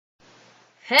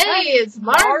Hey, it's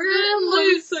Margaret and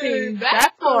Lucy,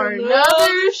 back for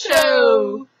another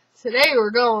show. Today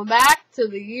we're going back to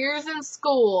the years in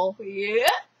school. Yeah.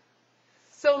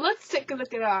 So let's take a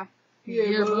look at our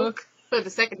yearbook for the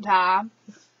second time.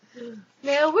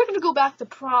 Now we're going to go back to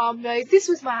prom night. This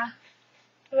was my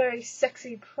very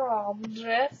sexy prom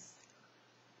dress.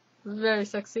 Very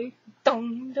sexy.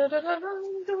 Dun, dun, dun, dun,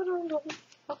 dun, dun, dun.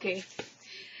 Okay.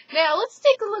 Now let's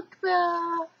take a look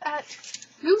at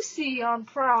Lucy on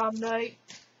prom night.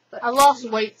 I lost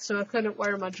weight, so I couldn't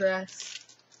wear my dress.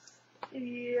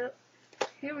 Yeah.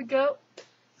 Here we go.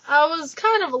 I was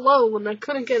kind of alone when I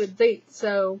couldn't get a date,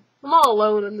 so I'm all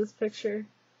alone in this picture.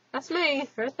 That's me,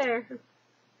 right there.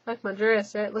 Like my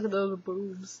dress, right? Look at those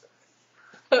boobs.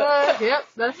 Yep,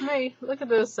 that's me. Look at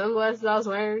those sunglasses I was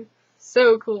wearing.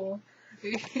 So cool.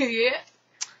 Yeah.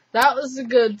 That was the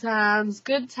good times.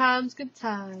 Good times, good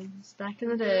times. Back in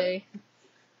the day.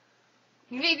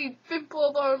 Maybe people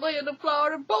of Orlando,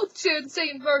 Florida both share the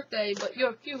same birthday, but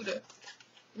you're cuter.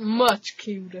 Much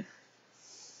cuter.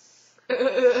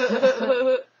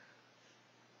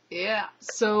 Yeah.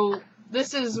 So,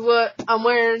 this is what I'm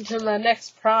wearing to my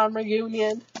next prom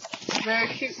reunion. Very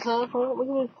cute, huh? Look at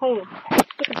these pants.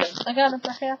 Look at them. I got them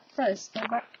for half price. Go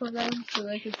back for them so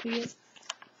they can see it.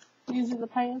 Using the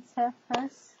pants, half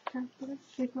price.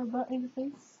 Shake my butt in the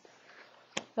face.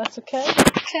 That's okay.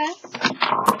 Okay.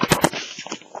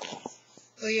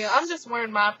 Well, yeah, I'm just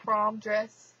wearing my prom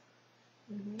dress.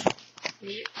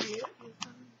 Yeah.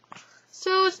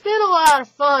 So it's been a lot of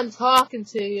fun talking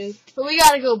to you, but we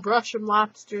gotta go brush some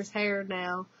lobster's hair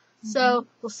now. So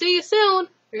we'll see you soon.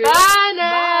 Yeah. Bye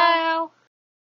now. Bye.